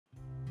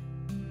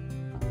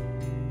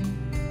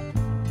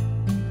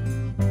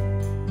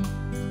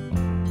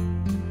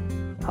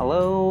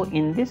Hello,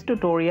 in this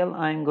tutorial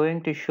I'm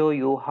going to show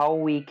you how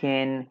we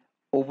can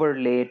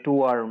overlay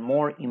two or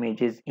more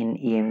images in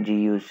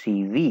EmguCV.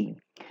 CV.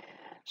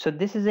 So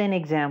this is an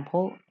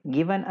example.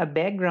 Given a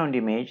background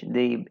image,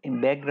 the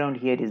background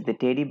here is the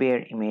teddy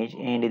bear image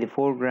and the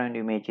foreground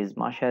image is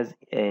Masha's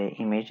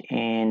image,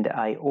 and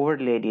I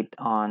overlaid it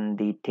on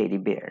the teddy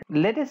bear.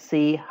 Let us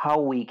see how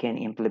we can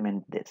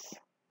implement this.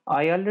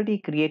 I already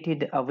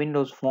created a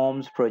Windows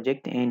Forms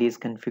project and is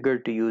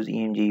configured to use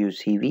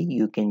EmguCV.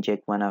 You can check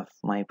one of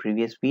my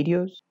previous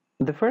videos.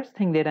 The first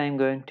thing that I'm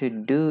going to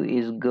do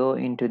is go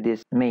into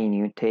this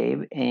menu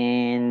tab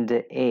and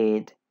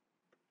add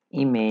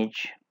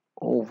image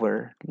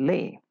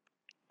overlay.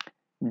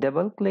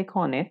 Double click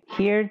on it.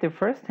 Here the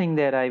first thing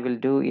that I will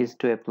do is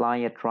to apply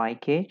a try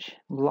catch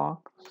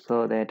block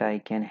so that I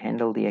can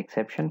handle the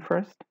exception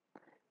first.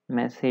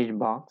 Message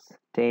box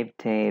tab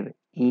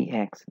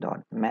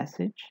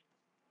ex.message,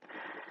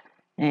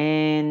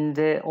 and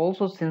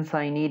also since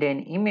I need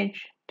an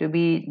image to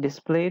be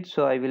displayed,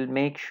 so I will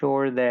make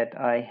sure that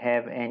I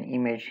have an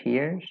image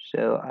here.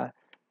 So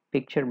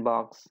picture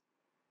box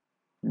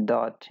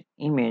dot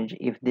image,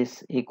 if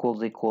this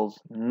equals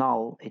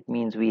null, it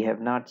means we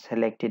have not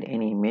selected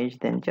any image.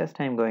 Then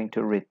just I'm going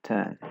to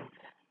return.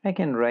 I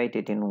can write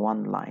it in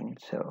one line.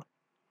 So,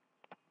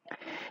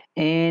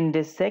 and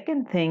the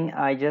second thing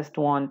I just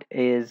want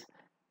is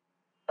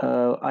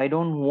I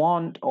don't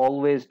want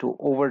always to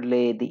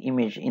overlay the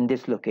image in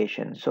this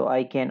location, so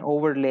I can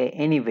overlay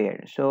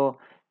anywhere. So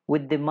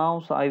with the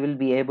mouse I will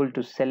be able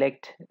to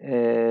select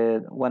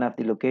one of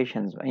the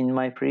locations. In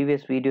my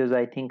previous videos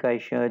I think I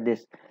showed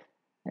this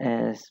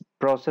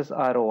process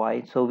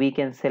ROI, so we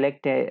can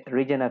select a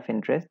region of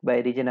interest. By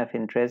region of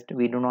interest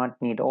we do not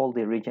need all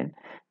the region,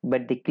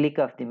 but the click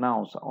of the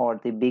mouse or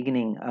the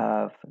beginning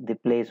of the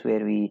place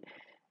where we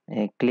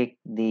click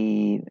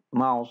the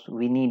mouse,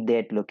 we need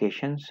that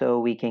location, so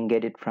we can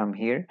get it from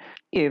here.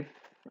 If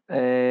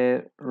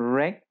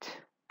rect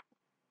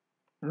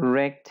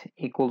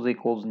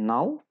equals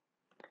null,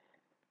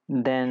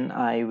 then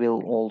I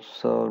will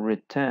also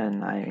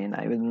return.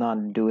 I will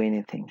not do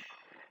anything.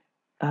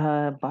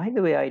 By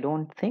the way, I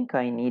don't think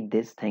I need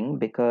this thing,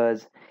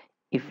 because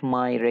if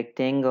my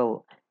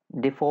rectangle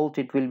default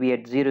it will be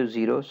at 0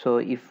 0, so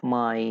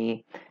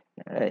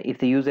if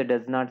the user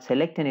does not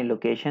select any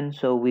location,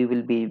 so we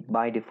will be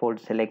by default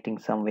selecting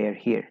somewhere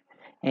here,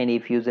 and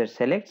if user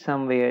selects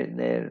somewhere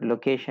the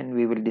location,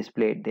 we will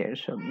display it there.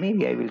 So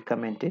maybe I will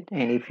comment it,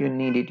 and if you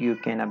need it you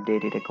can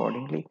update it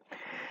accordingly.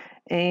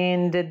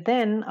 And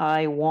then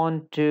I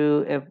want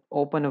to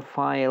open a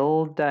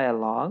file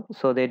dialog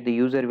so that the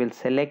user will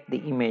select the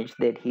image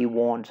that he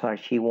wants or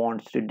she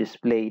wants to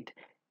display it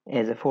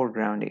as a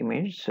foreground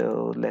image.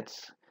 So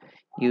let's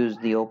use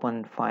the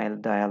open file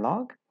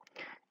dialog,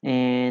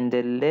 and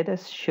let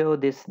us show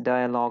this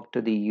dialog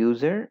to the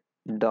user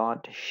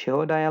dot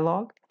show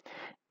dialog,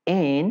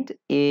 and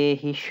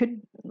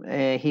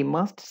he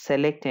must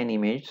select an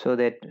image so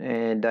that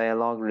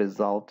dialog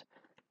result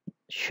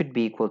should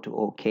be equal to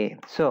OK.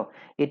 So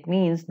it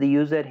means the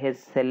user has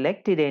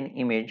selected an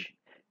image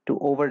to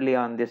overlay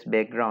on this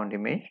background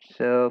image.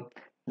 So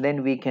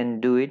then we can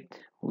do it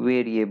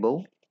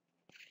variable.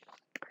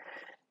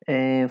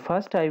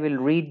 First I will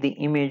read the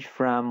image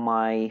from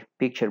my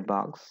picture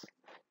box.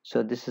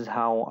 So this is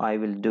how I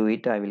will do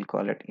it. I will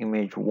call it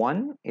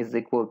image1 is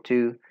equal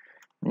to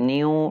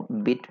new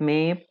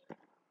bitmap,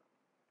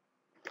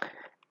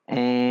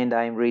 and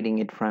I'm reading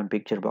it from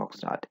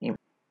picturebox.image.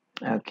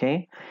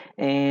 Okay,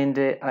 and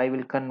I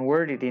will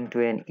convert it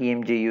into an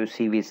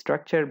EmguCV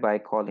structure by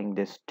calling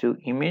this to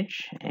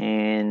image,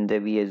 and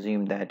we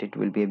assume that it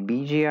will be a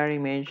BGR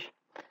image,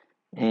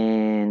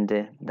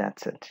 and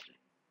that's it.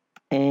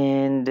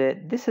 And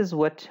this is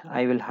what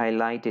I will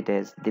highlight it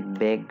as the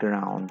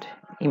background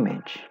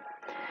image.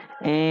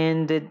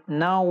 And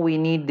now we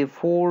need the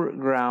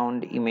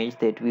foreground image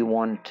that we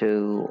want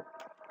to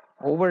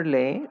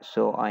overlay,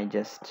 so I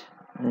just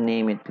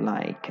name it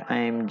like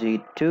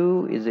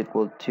img2 is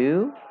equal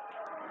to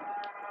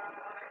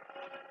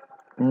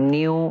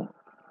new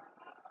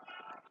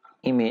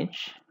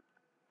image.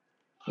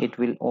 It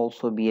will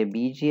also be a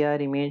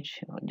BGR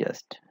image,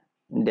 just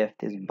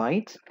depth is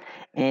bytes,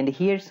 and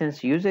here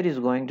since user is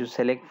going to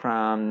select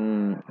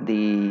from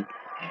the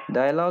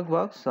dialog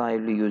box, so I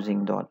will be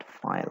using dot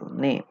file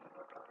name.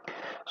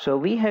 So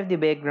we have the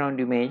background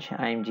image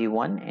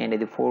img1 and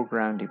the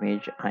foreground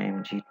image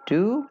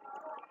img2.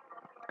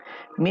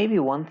 Maybe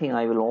one thing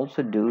I will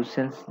also do,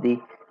 since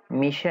the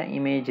Misha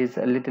image is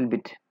a little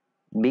bit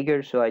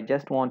bigger, so I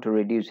just want to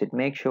reduce it.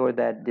 Make sure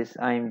that this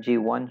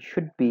img1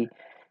 should be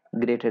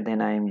greater than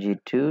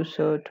img2.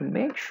 So to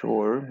make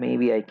sure,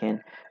 maybe I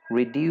can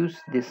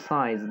reduce the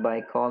size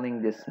by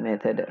calling this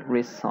method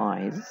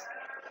resize,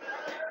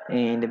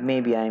 and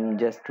maybe I'm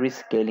just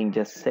rescaling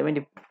just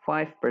 75%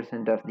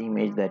 of the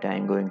image that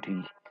I'm going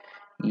to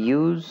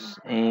use,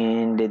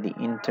 and the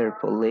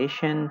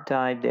interpolation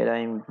type that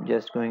I'm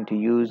just going to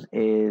use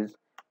is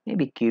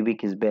maybe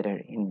cubic is better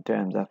in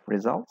terms of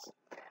results.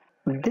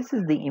 This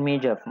is the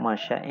image of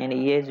Masha, and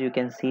as you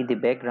can see the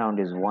background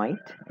is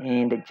white,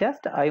 and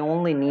just I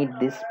only need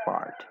this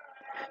part.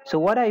 So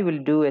what I will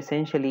do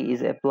essentially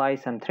is apply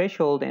some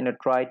threshold and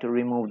try to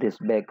remove this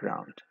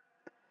background.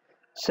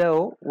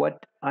 So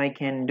what I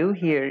can do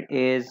here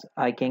is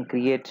I can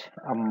create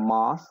a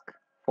mask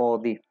for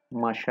the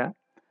Masha.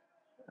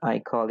 I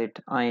call it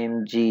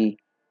Emgu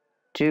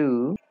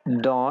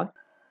dot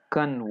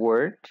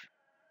convert.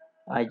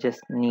 I just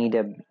need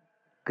a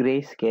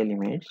grayscale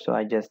image, so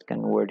I just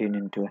convert it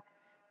into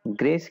a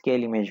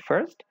grayscale image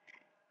first.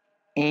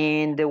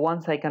 And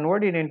once I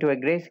convert it into a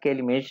grayscale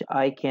image,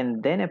 I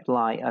can then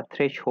apply a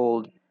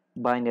threshold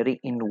binary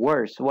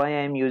inverse. Why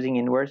I am using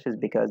inverse is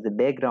because the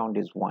background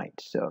is white.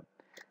 So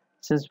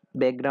since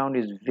background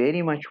is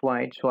very much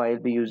white, so I'll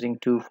be using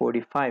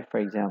 245 for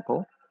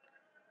example.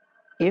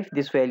 If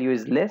this value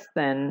is less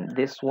than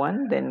this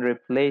one, then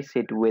replace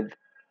it with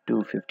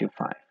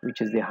 255,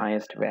 which is the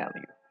highest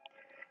value.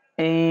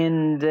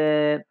 And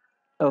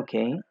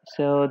okay,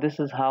 so this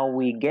is how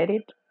we get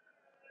it.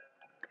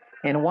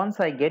 And once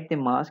I get the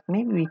mask,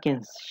 maybe we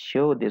can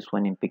show this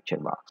one in picture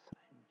box.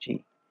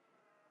 G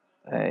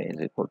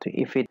is equal to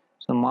if it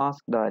so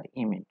mask dot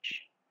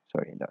image,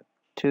 sorry, dot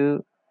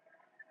to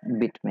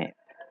bitmap.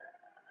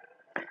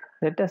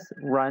 Let us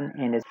run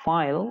in a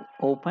file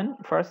open.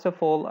 First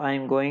of all,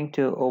 I'm going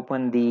to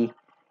open the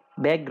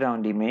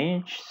background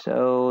image.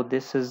 So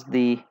this is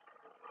the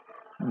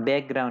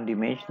background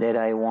image that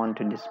I want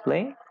to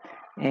display,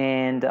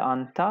 and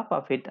on top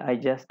of it I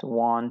just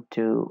want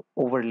to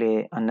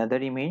overlay another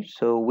image.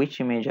 So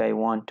which image I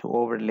want to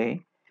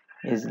overlay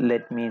is,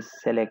 let me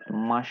select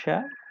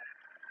Masha.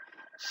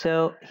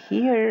 So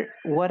here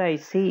what I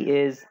see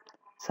is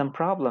some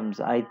problems.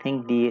 I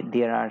think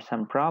there are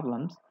some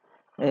problems.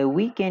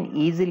 We can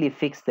easily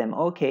fix them.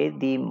 Okay,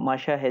 the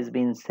Masha has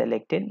been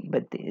selected,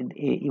 but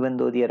even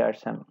though there are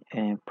some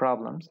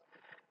problems,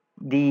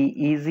 the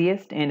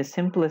easiest and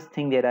simplest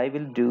thing that I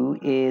will do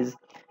is,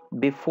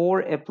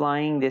 before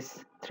applying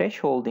this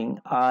thresholding,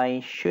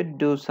 I should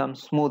do some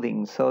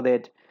smoothing so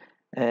that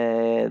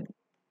uh,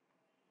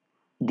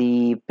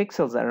 the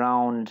pixels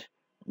around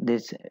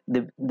this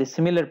the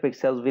similar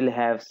pixels will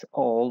have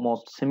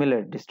almost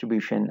similar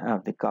distribution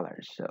of the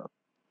colors. So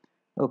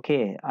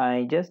okay,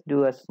 I just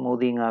do a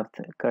smoothing of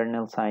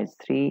kernel size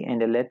 3,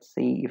 and let's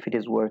see if it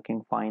is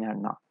working fine or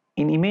not.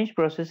 In image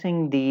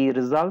processing, the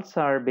results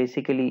are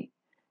basically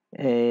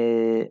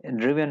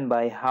driven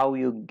by how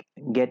you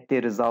get the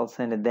results,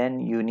 and then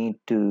you need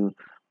to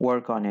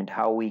work on it,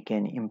 how we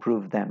can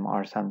improve them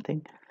or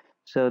something.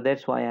 So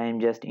that's why I'm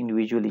just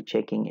individually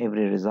checking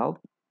every result.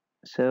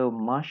 So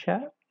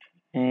Masha,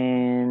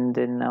 and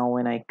then now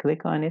when I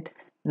click on it,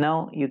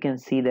 now you can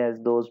see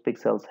that those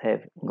pixels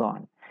have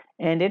gone,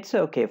 and it's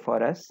okay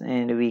for us,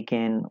 and we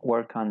can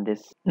work on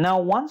this.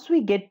 Now once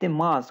we get the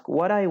mask,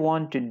 what I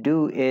want to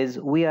do is,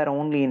 we are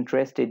only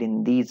interested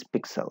in these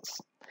pixels,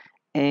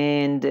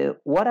 and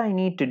what I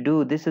need to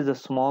do, this is a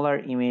smaller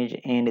image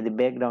and the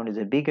background is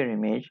a bigger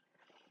image,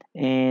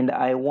 and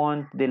I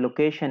want the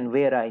location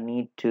where I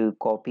need to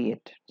copy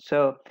it.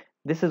 So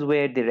this is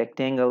where the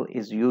rectangle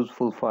is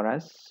useful for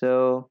us.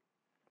 So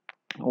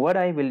what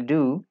I will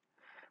do,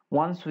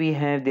 once we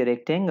have the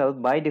rectangle,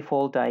 by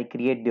default I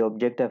create the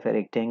object of a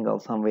rectangle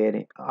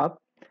somewhere up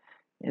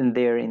in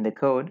there in the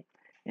code,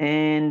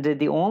 and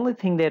the only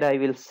thing that I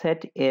will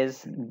set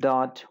is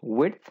dot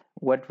width.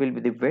 What will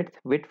be the width?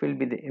 Width will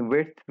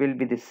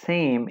be the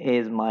same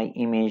as my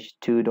image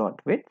 2 dot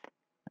width.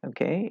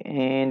 Okay,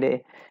 and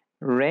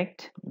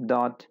rect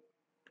dot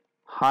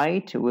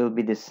height will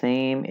be the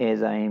same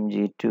as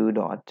img2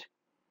 dot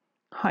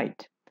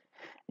height.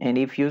 And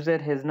if user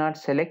has not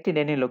selected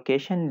any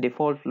location,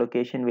 default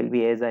location will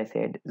be, as I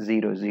said,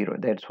 0 0.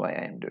 That's why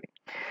I am doing.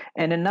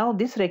 And now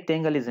this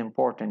rectangle is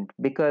important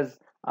because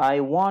I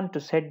want to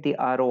set the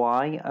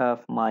ROI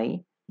of my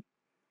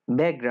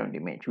background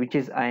image, which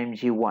is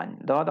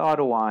img1 dot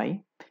ROI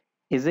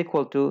is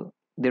equal to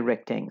the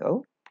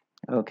rectangle.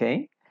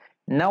 Okay,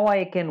 now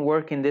I can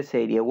work in this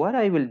area. What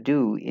I will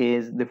do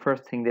is, the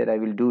first thing that I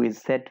will do is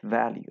set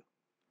value.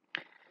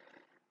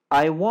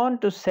 I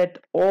want to set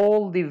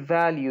all the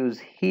values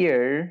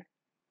here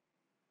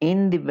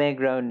in the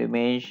background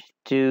image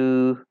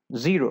to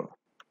 0.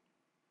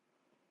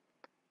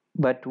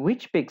 But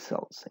which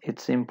pixels?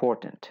 It's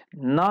important.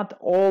 Not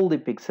all the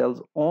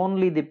pixels,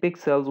 only the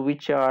pixels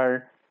which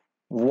are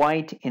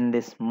white in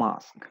this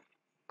mask.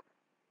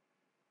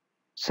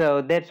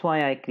 So that's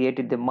why I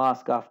created the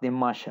mask of the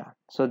Masha.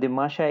 So the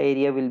Masha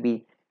area will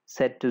be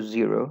set to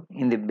 0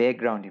 in the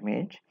background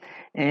image.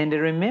 And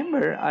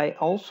remember, I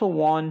also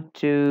want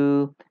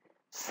to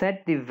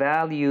set the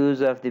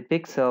values of the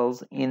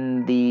pixels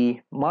in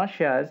the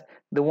Mashas,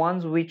 the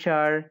ones which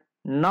are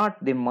not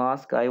the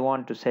mask, I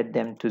want to set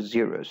them to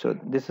 0. So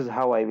this is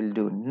how I will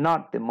do,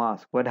 not the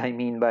mask. What I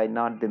mean by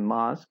not the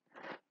mask,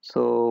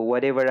 so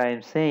whatever I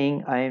am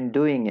saying, I am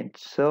doing it,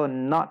 so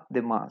not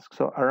the mask.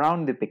 So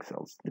around the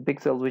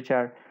pixels which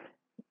are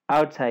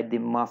outside the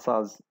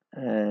massage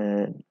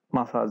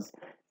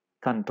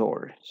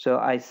contour, so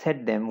I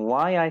set them.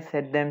 Why I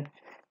set them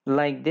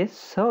like this,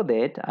 so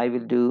that I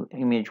will do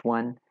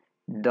image1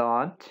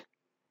 dot,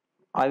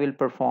 I will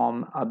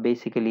perform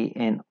basically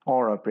an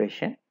OR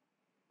operation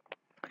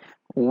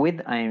with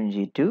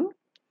img2.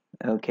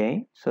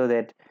 Okay, so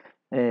that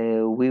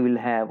we will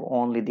have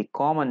only the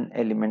common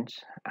elements.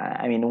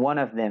 I mean, one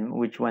of them,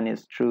 which one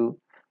is true,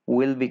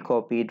 will be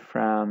copied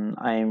from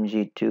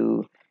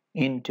img2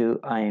 into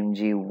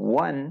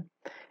img1.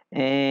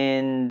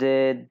 And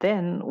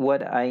then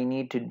what I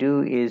need to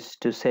do is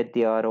to set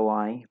the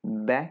ROI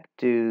back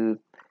to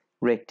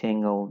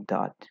rectangle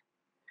dot,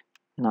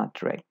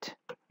 not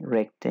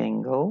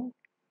rectangle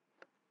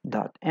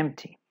dot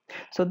empty.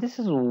 So this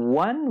is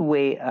one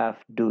way of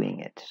doing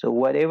it. So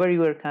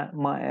whatever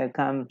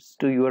comes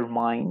to your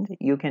mind,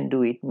 you can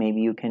do it.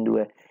 Maybe you can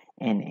do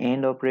an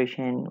AND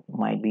operation,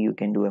 might be you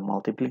can do a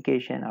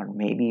multiplication, or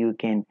maybe you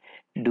can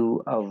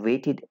do a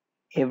weighted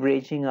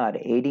averaging or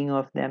adding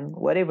of them,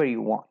 whatever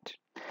you want.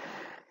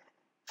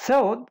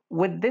 So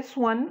with this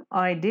one,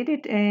 I did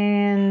it.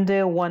 And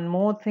one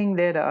more thing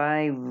that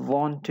I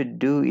want to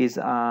do is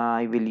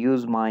I will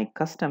use my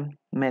custom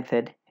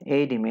method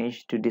add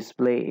image to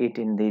display it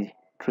in the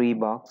tree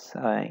box,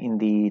 in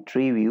the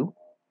tree view.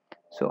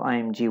 So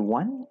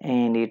img1,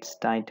 and its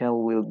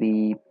title will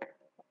be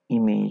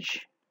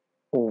image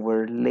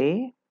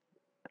overlay.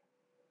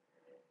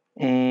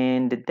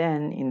 And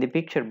then in the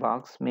picture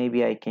box,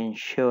 maybe I can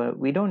show,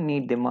 we don't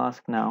need the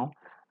mask now,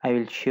 I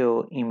will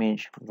show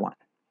image1.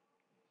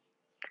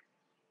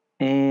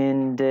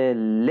 And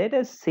let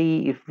us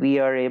see if we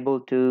are able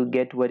to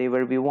get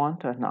whatever we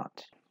want or not.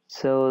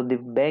 So the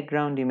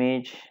background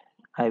image,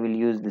 I will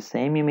use the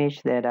same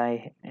image that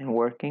I am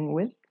working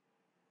with.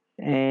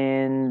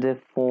 And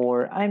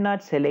I'm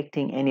not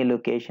selecting any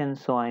location,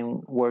 so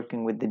I'm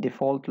working with the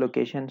default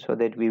location so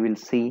that we will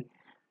see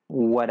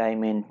what I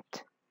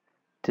meant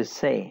to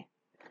say.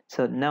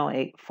 So now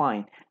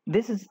fine,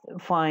 this is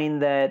fine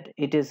that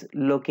it is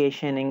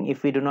locationing.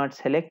 If we do not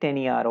select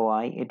any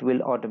ROI, it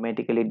will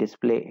automatically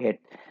display at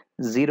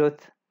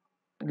 0th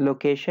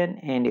location,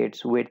 and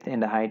its width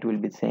and height will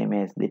be same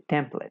as the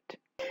template.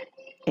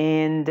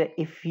 And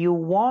if you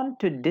want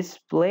to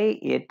display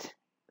it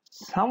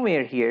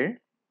somewhere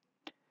here,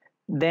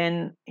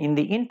 then in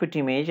the input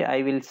image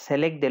I will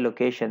select the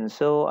location.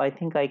 So I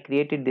think I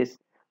created this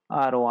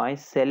ROI,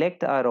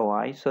 select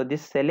ROI. So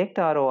this select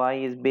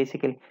ROI is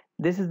basically,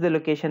 this is the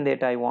location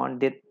that I want.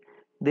 The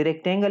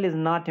rectangle is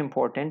not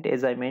important.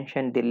 As I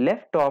mentioned, the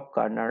left top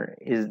corner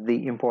is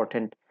the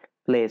important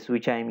place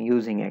which I am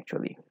using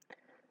actually.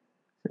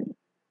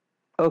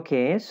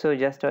 Okay, so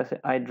just as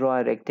I draw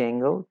a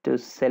rectangle to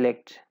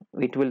select,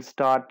 it will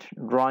start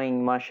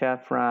drawing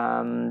Masha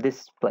from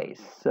this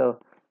place. So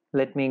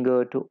let me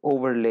go to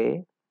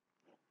overlay,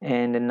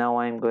 and now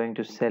I'm going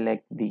to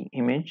select the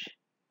image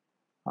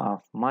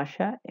of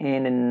Masha,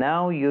 and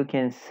now you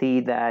can see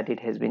that it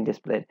has been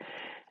displayed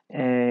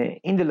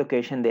in the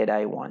location that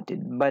I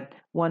wanted. But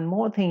one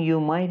more thing,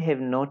 you might have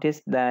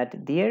noticed that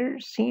there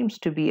seems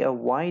to be a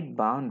wide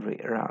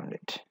boundary around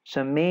it.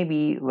 So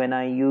maybe when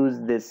I use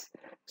this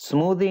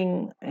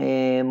smoothing,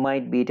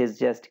 might be it is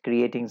just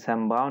creating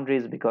some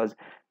boundaries, because,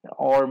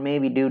 or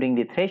maybe during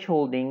the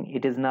thresholding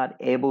it is not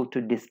able to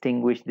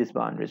distinguish this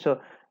boundary. So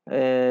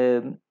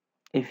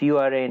if you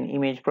are an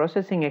image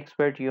processing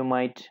expert, you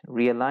might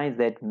realize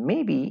that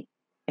maybe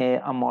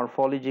a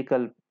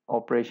morphological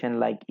operation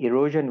like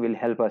erosion will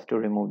help us to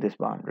remove this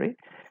boundary.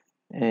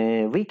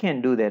 We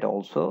can do that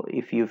also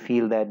if you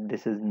feel that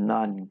this is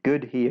not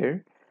good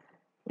here,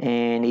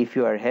 and if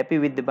you are happy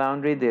with the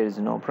boundary, there is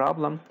no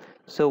problem.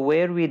 So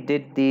where we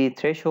did the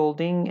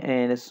thresholding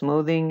and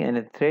smoothing and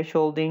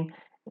thresholding,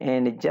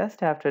 and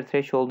just after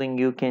thresholding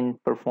you can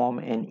perform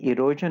an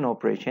erosion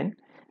operation.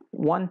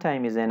 One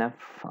time is enough,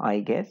 I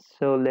guess.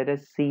 So let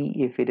us see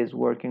if it is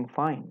working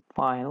fine.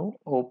 File,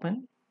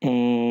 open,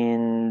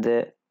 and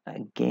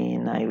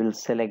again I will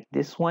select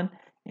this one,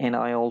 and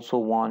I also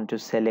want to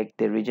select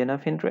the region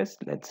of interest.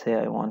 Let's say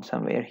I want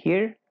somewhere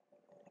here,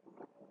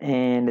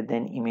 and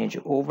then image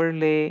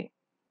overlay,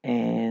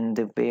 and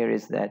where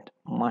is that?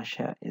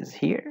 Masha is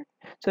here.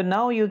 So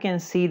now you can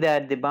see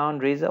that the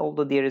boundaries,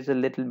 although there is a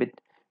little bit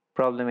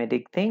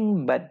problematic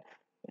thing, but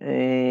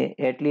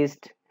at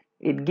least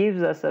it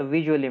gives us a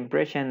visual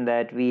impression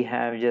that we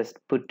have just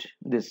put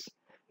this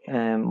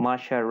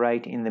Masha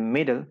right in the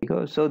middle.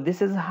 So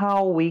this is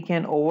how we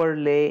can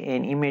overlay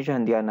an image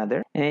on the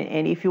another.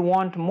 And if you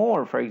want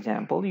more, for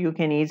example, you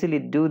can easily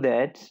do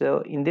that.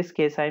 So in this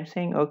case I'm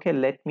saying, okay,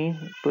 let me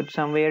put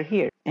somewhere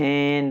here.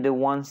 And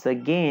once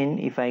again,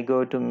 if I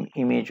go to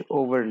image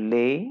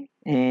overlay,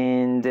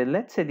 and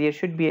let's say there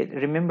should be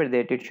remember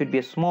that it should be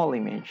a small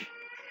image.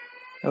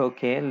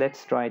 Okay,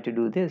 let's try to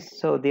do this.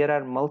 So there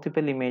are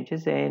multiple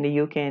images, and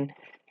you can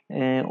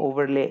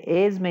overlay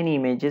as many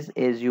images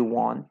as you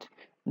want.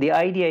 The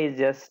idea is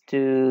just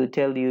to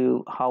tell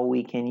you how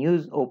we can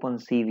use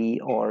OpenCV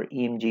or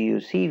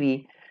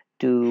EmguCV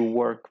to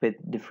work with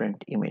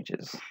different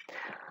images.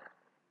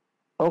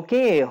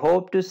 Okay,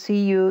 hope to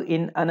see you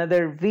in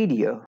another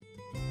video.